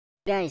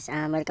Guys,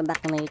 welcome back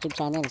to my YouTube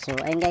channel. So,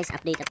 ayun guys,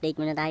 update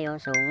muna tayo.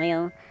 So,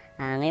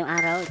 ngayong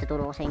araw,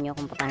 ituturo ko sa inyo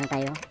kung paano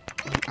tayo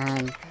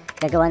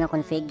gagawa ng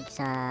config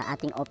sa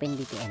ating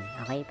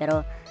OpenVpN. Okay?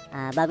 Pero,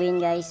 bago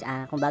yun guys,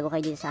 kung bago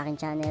kayo dito sa aking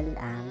channel,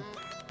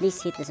 please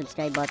hit the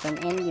subscribe button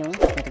and yung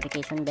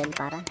notification bell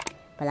para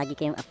palagi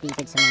kayong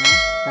updated sa mga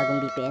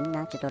bagong VPN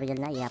na tutorial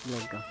na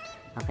i-upload ko.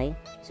 Okay?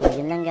 So,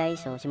 yun lang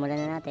guys. So,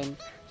 simulan na natin.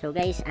 So,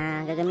 guys,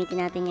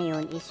 gagamitin natin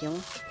ngayon is yung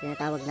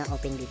tinatawag na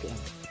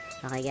OpenVpN.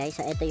 Okay guys,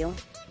 so ito yung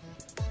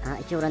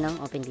itsura ng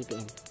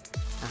OpenVpN.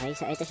 Okay,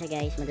 so ito siya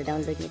guys,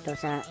 mada-download nito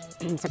sa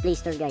sa Play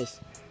Store guys.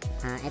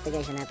 Ito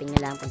guys, hanapin nyo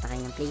lang, punta kayo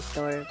ng Play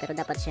Store, pero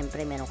dapat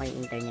syempre meron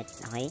kayong internet.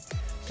 Okay,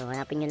 so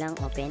hanapin nyo lang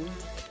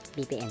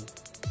OpenVpN.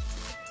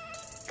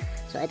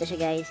 So ito siya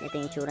guys, ito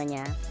yung itsura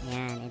nya.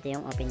 Ayan, ito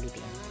yung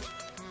OpenVpN.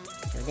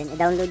 So then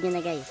i-download nyo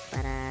na guys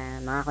para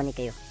makakonek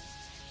kayo.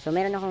 So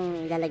meron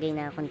akong ilalagay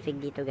na config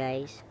dito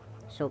guys.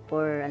 So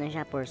for ano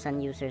siya, for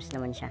SUN users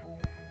naman siya.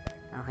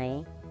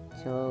 Okay,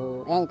 so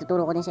ayan,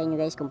 ituturo ko din sa inyo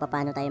guys kung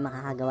paano tayo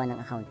makakagawa ng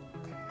account.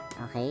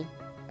 Okay,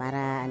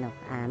 para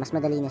mas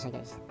madali na siya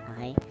guys.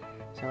 Okay,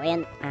 so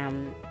ayan,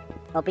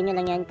 open nyo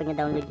lang yan pag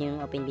na-download nyo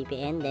yung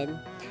OpenVPN. Then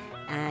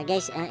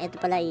guys, ito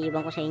pala,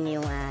 iiwan ko sa inyo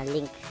yung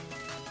link.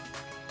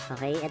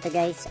 Okay, ito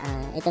guys,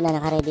 ito na,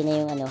 naka-ready na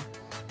yung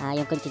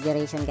yung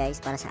configuration guys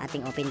para sa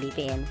ating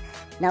OpenVPN.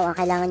 Now, ang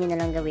kailangan nyo na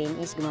lang gawin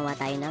is gumawa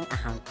tayo ng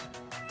account.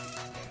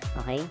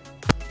 Okay,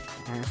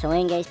 so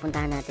ngayon guys,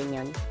 puntahan natin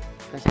yon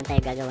kung saan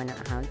tayo gagawa ng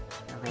account.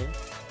 Okay,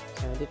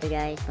 so dito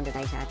guys, punta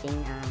tayo sa ating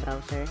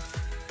browser.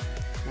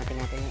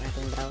 Hanapin natin yung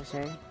ating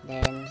browser.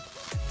 Then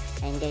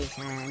ayun guys,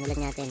 nilag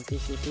natin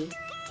VPN,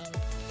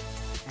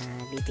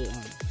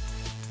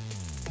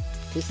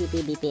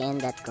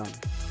 PCPVPN.com.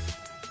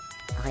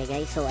 okay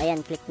guys, so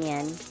ayan, click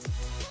nyo yan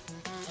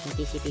yung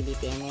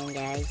TCP/VPN na yan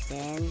guys.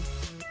 Then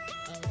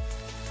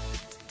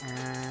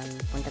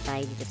punta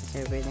tayo dito sa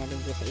server natin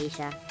dito sa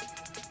Asia.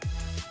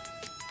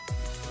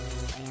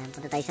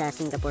 Punta tayo sa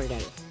Singapore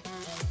guys.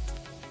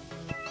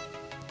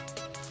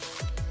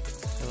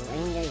 So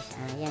ayun guys,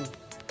 ayan.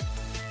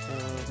 So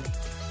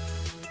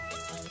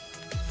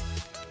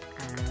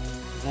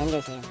ayan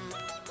guys, ayan.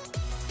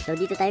 So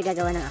dito tayo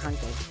gagawa ng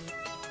account guys.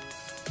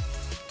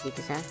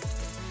 Dito sa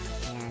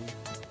ayan.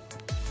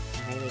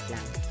 Okay, wait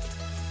lang.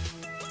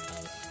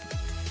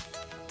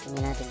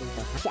 Tingnan natin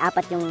dito. Kasi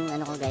apat yung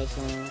ko guys,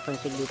 yung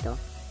config dito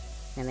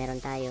na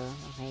meron tayo.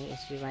 Okay,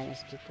 SG1,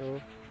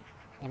 SG2,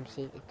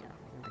 MC ito.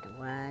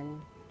 1,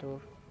 2,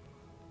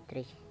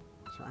 3.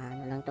 So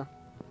ano lang to.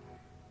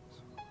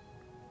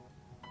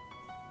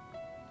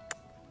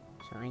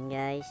 So ayun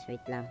guys,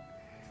 wait lang.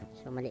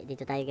 So mali,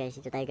 dito tayo guys,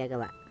 dito tayo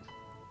gagawa.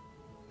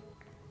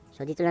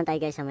 So dito lang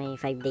tayo guys sa may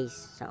 5 days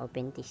sa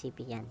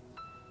OpenTCP yan.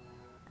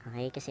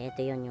 Okay, kasi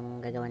ito yon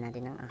yung gagawa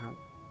natin ng account.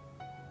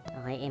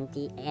 Okay,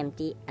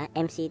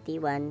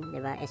 MCT1,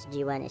 diba?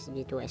 SG1,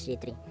 SG2,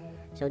 SG3.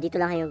 So dito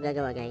lang kayo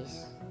gagawa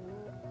guys.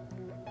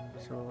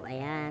 So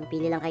ayan,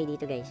 pili lang kayo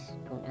dito guys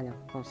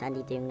kung saan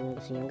dito yung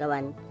gusto niyo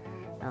gawan.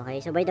 Okay,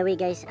 so by the way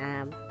guys,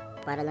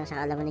 para lang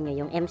sa alaman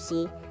niyo, yung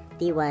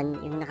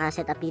MCT1, yung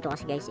naka-set up dito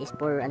kasi guys is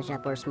for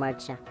for smart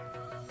siya.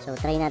 So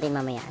try natin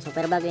mamaya. So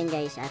pero bago yun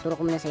guys, turo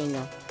ko muna sa inyo.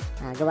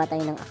 Gawa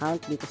tayo ng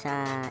account dito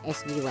sa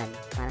SG1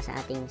 para sa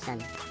ating SUN.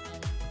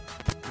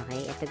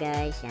 Okay, ito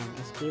guys, yan,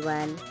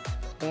 SG1.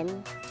 Then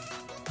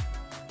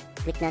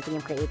click natin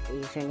yung create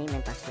username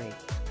and password.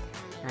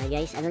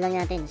 Guys, lang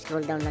natin,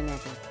 scroll down lang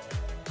natin.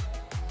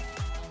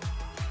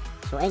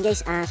 So ayun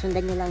guys,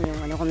 sundan nyo lang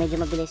yung kung medyo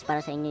mabilis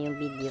para sa inyo yung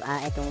video,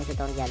 itong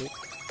tutorial.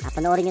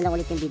 Panoorin nyo lang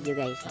ulit yung video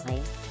guys,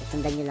 okay? So,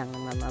 sundan nyo lang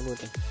ng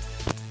mabuti.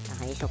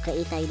 Okay, so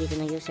create tayo dito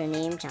ng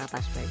username tsaka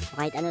password. So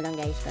kahit ano lang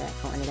guys,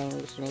 kung ano lang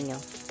yung gusto niyo.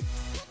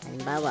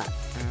 Halimbawa,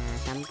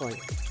 sample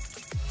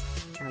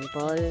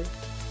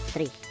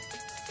 3.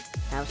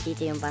 Tapos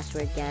dito yung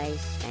password guys,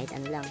 kahit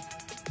ano lang.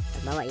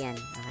 Halimbawa yan.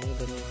 Okay,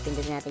 then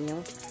pindot natin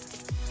yung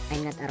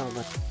I'm not a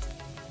robot.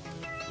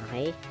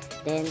 Okay,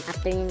 then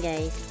after yun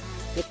guys,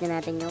 click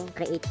na natin yung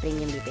create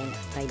premium VPN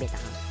private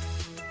account.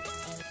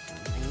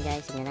 So, ayun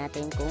guys, tingnan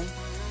natin kung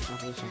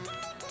okay siya.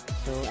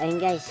 So ayun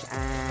guys,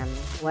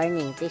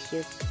 warning, please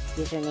use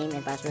username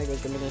and password with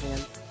combination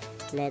of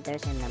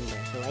letters and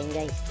numbers. So ayun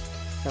guys,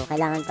 so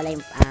kailangan pala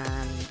yung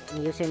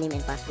username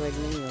and password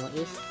ninyo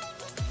is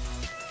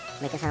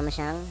may kasama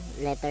siyang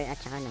letter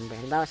at saka number.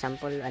 Halimbawa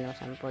sample 3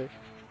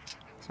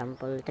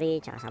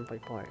 tsaka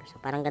sample 4. So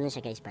parang ganun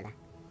siya guys pala.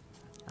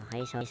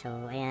 Okay, so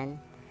ayan,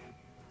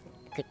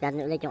 click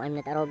natin ulit yung I'm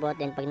not a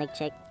robot. Then pag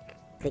nag-check,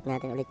 click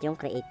natin ulit yung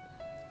create.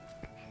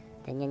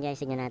 Then yan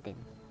guys, tingnan natin.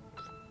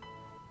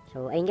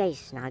 So ayun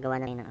guys, nakagawa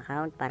na ng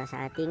account para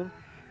sa ating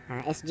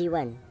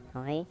SG1.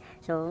 Okay,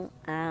 so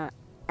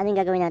anong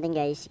gagawin natin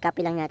guys, copy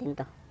lang natin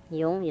to,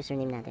 yung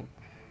username natin.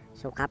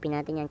 So copy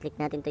natin yan, click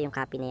natin to yung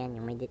copy na yan,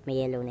 yung may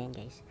yellow na yan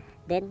guys.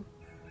 Then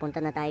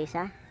punta na tayo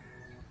sa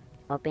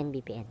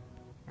OpenVPN.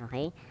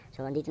 Okay,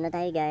 so andito na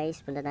tayo guys,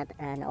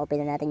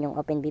 na-open na natin yung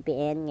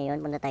OpenVPN. Ngayon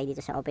punta tayo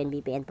dito sa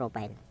OpenVPN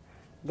profile.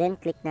 Then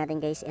click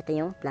natin guys, ito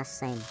yung plus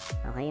sign.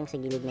 Okay, yung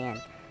sa gilid na yan.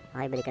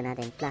 Okay, balikan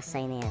natin. Plus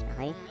sign na yan.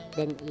 Okay?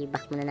 Then,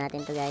 i-back muna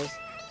natin to guys.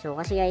 So,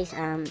 kasi guys,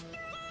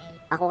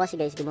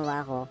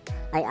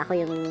 ako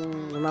yung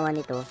gumawa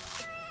nito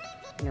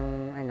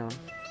nung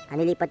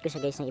nilipat ko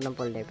siya guys ng ibang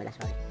folder pala,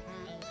 sorry.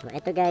 So,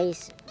 eto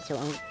guys. So,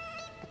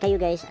 kayo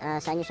guys,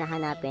 saan nyo siya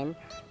hanapin?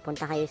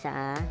 Punta kayo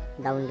sa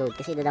download.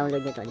 Kasi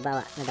da-download nyo to.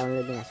 Diba,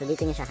 na-download nyo na. So,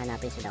 dito nyo siya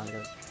hanapin sa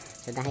download.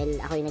 So, dahil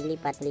ako yung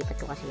nilipat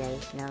ko kasi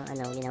guys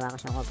ng ginawa ko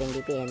siyang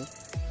OpenVpN.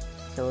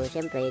 So,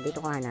 syempre,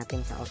 dito ko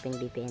hanapin sa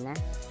OpenVpN na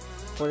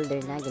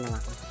folder na ginawa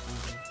ko.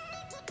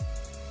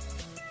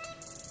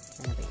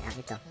 Ano ba?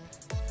 Ito.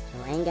 So,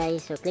 ayun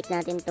guys. So, click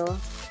natin to.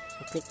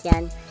 So, click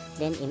yan.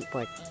 Then,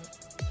 import.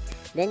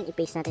 Then,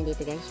 i-paste natin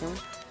dito guys yung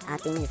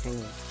ating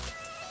username.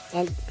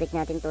 And, click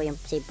natin to yung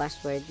save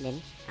password. Then,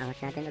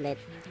 angat natin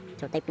ulit.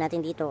 So, type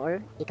natin dito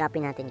or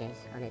i-copy natin guys.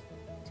 Ulit.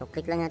 So,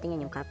 click lang natin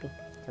yan yung copy.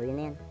 So, yun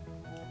na yan.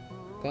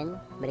 Then,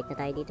 balik na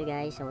tayo dito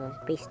guys. So,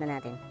 paste na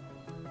natin.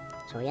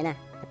 So, yan na.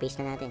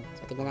 Na-paste na natin.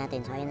 So, tignan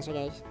natin. So, ayan na siya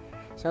guys.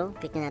 So,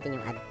 click na natin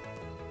yung add.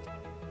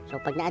 So,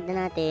 pag na-add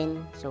na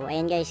natin, so,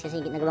 ayan guys, kasi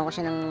nagawa ko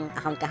siya ng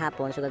account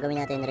kahapon. So, gagawin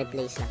natin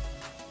replace lang.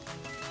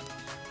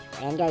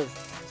 So, ayan guys.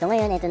 So,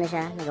 ngayon, ito na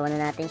siya. Nagawa na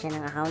natin siya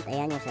ng account.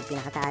 Ayan, yung sa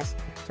pinakataas.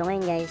 So,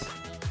 ngayon guys,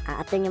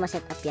 after nyo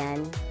ma-set up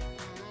yan,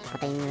 so,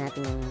 patayin na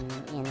natin yung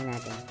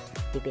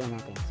VPN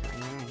natin. So,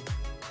 ayan.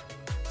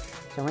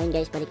 So, ngayon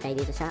guys, balik tayo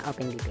dito sa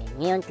OpenVPN.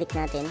 Ngayon, click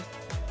natin.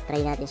 Try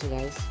natin siya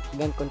guys.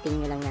 Then,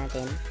 continue lang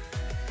natin.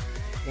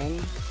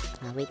 Then,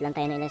 wait lang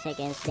tayo na ilang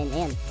seconds. Then,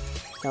 ayan.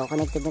 So,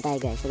 connected na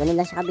tayo guys. So, ganun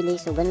lang siya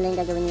kabilis. So, ganun lang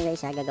yung gagawin nyo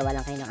guys ha. Gagawa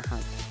lang kayo ng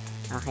account.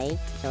 Okay?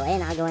 So, ayan.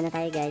 Nakagawa na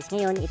tayo guys.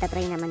 Ngayon,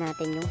 itatry naman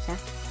natin yung sa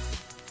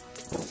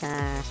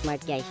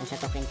smart guys. Yung sa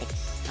token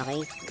text. Okay?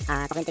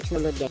 Token text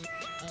no load guys.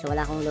 So,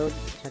 wala akong load.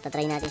 So,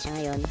 tatry natin siya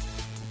ngayon.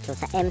 So,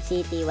 sa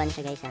MCT1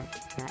 siya guys ha.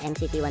 Sa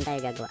MCT1 tayo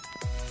gagawa.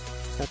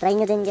 So, try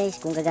nyo din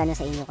guys kung gagana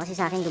sa inyo. Kasi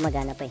sa akin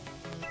gumagana pa eh.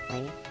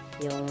 Okay?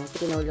 Yung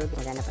pinoload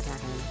gumagana pa sa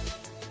akin.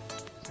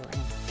 So,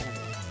 ayan.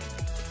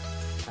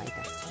 So,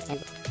 ito.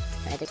 And,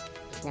 so, ito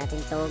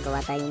natin to,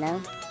 gawa tayo ng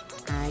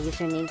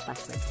username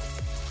password.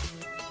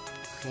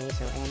 Okay,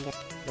 so ayan guys,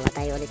 gawa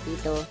tayo ulit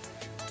dito.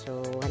 So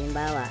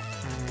halimbawa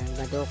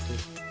Badoki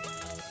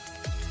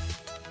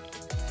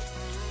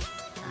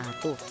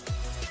 2.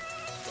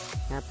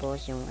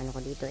 Tapos yung ano ko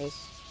dito is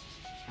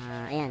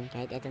ayan,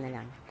 kahit ito na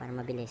lang para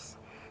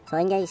mabilis. So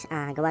ayan guys,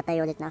 gawa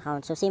tayo ulit ng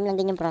account. So same lang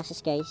din yung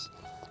process guys.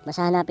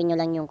 Basta hanapin nyo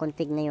lang yung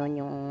config na yon,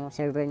 yung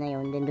server na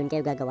yon, then dun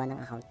kayo gagawa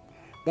ng account.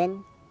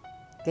 Then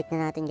click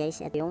na natin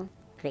guys, ito yung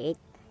create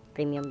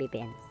premium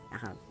VPN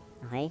account.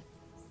 Okay?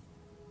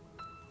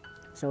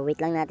 So, wait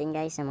lang natin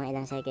guys sa mga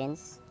ilang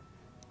seconds.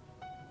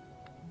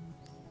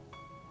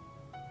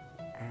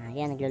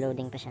 Ayan,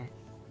 naglo-loading pa siya.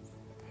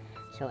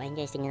 So, ayun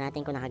guys, tingnan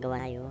natin kung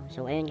nakagawa tayo.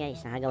 So, ayun guys,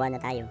 nakagawa na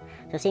tayo.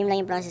 So, same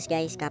lang yung process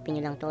guys. Copy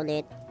nyo lang to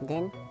ulit.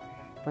 Then,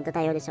 punta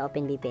tayo ulit sa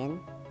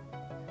OpenVPN.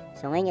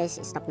 So, ngayon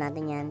guys, stop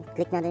natin yan.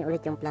 Click natin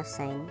ulit yung plus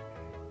sign.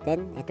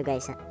 Then, eto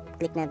guys,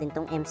 click natin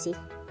tong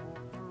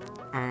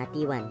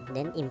MCT1.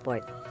 Then,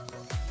 import.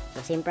 So,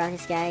 same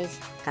process guys.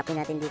 Copy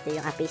natin dito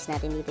yung, paste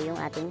natin dito yung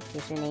ating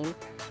username.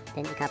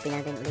 Then, i-copy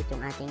natin ulit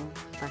yung ating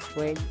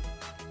password.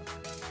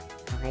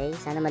 Okay,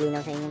 sana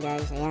malinaw sa inyo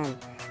guys. Ayan.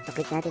 So,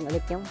 click natin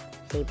ulit yung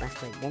save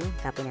password. Then,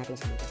 copy natin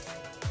sa dito.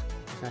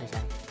 Sorry.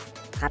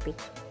 Copy.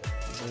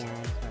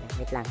 Ayan, sorry.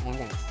 Wait lang.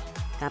 Ayan guys.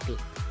 Copy.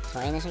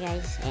 So, ayan na siya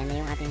guys. Ayan na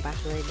yung ating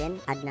password.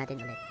 Then, add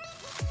natin ulit.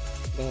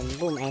 Then,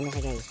 boom. Ayan na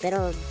siya guys.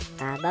 Pero,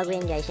 bago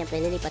yan guys,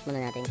 syempre, lilipat muna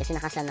natin. Kasi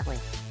nakasan ako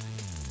eh.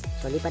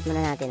 So, lipat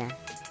muna natin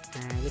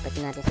lipat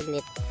natin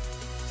saglit.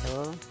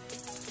 So,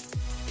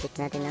 click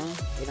natin ng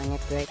ibang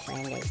network. So,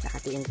 ayan guys, naka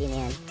TNT na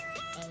yan.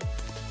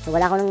 So,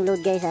 wala akong load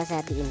guys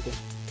sa TNT.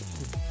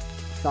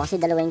 So, kasi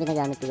dalawa yung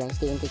ginagamit ko guys,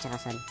 TNT tsaka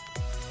SUN.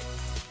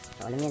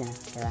 So, alam nyo na,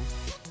 diba?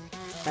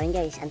 So, ayan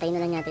guys, antayin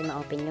na lang natin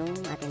ma-open yung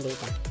ating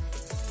data.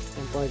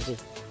 Yung 4G.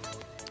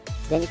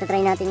 Then, ito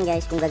try natin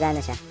guys kung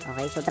gagana siya.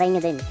 Okay, so try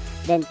nyo din.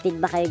 Then,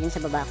 feedback kayo din sa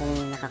baba kung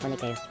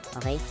nakakonek kayo.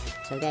 Okay,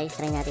 so guys,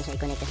 try natin siya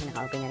i-connect kasi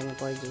naka-open na rin yung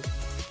 4G.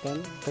 Then,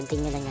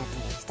 continue lang natin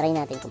guys. Try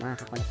natin kung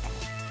makakakonek tayo.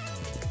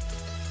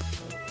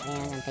 So,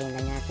 ayan, antayin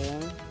lang natin.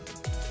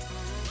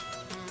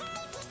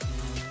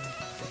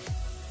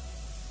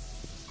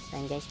 So,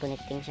 ayan guys,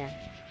 connecting siya.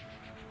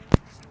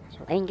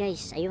 So, ayun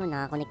guys, ayun,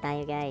 nakakonek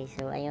tayo guys.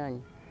 So,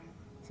 ayun.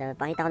 So,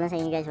 pakita ko lang sa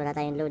inyo guys, wala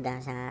tayong load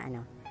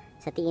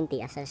sa TNT,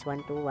 access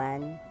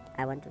 121,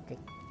 123.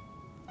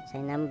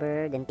 Sign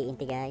number, then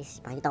TNT guys.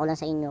 Pakita ko lang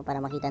sa inyo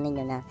para makita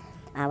ninyo na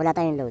wala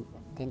tayong load.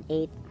 Then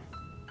 8.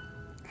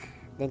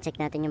 Then check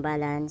natin yung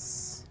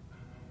balance.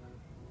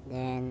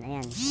 Then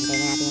ayan,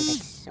 hintayin natin yung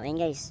text. So ayan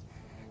guys.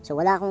 So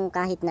wala akong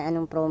kahit na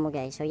anong promo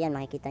guys. So yan,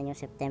 makikita nyo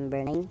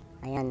September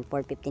 9. Ayan,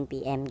 4:15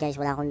 PM. Guys,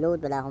 wala akong load,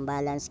 wala akong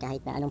balance,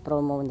 kahit na anong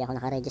promo, hindi ako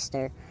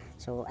naka-register.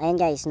 So ayan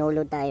guys, no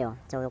load tayo.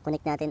 So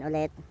connect natin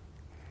ulit.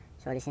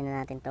 So alisin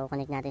na natin to.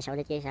 Connect natin siya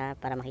ulit guys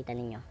para makita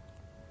ninyo.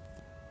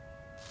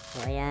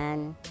 So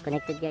ayan,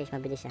 connected guys,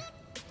 mabilis siya.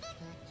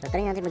 So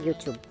try natin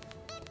mag-YouTube.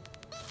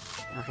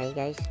 Okay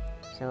guys.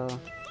 So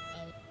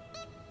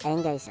ayan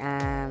guys,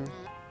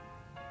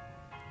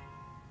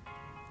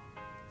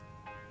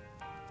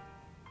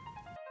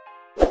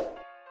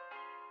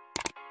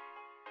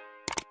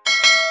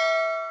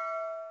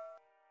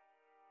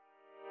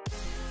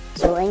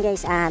 So ayun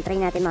guys, try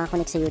natin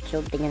makakonect sa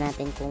YouTube. Tingnan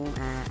natin kung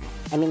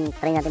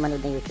try natin manood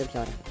ng YouTube,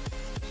 sorry.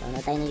 So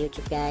ano tayo ng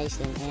YouTube guys,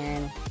 then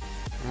ayan,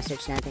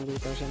 search natin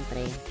dito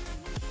syempre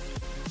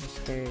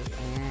Mr.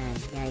 Ayan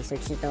guys,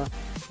 search nito.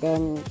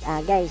 Then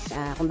guys,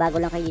 kung bago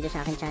lang kayo dito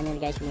sa akin channel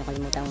guys, huwag niyo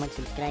kalimutang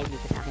mag-subscribe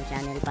dito sa akin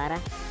channel para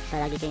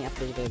lagi kayong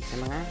updated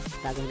sa mga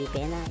bagong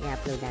VPN na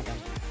i-upload natin.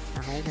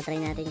 Okay, so try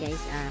natin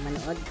guys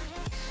manood.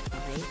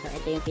 Okay, so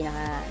ito yung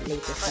pinaka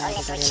latest na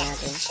tutorial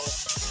natin.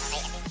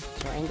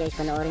 So ayun guys,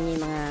 panoorin nyo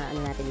yung mga ano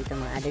natin dito,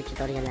 mga other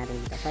tutorial natin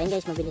dito. So ayun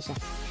guys, mabilis siya.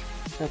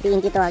 So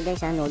TNT to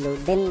guys, no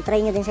load. Then try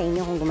nyo din sa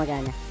inyo kung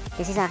gumagana.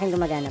 Kasi sa akin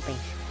gumagana pa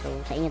eh. So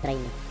sa inyo try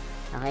nyo.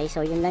 Okay,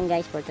 so yun lang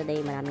guys for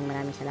today.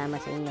 Maraming salamat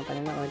sa inyong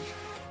panonood.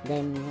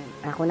 Then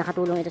kung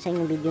nakatulong ito sa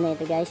inyong video na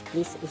ito guys,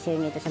 please i-share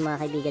nyo ito sa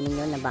mga kaibigan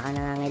ninyo na baka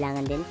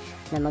nangangailangan din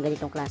ng mga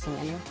ganitong klaseng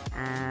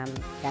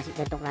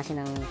ganitong klase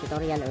ng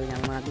tutorial o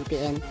ng mga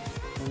VPN.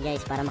 And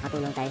guys, para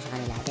makatulong tayo sa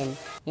kanila. Then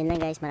yun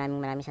lang guys,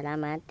 maraming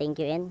salamat. Thank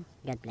you and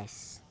God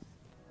bless.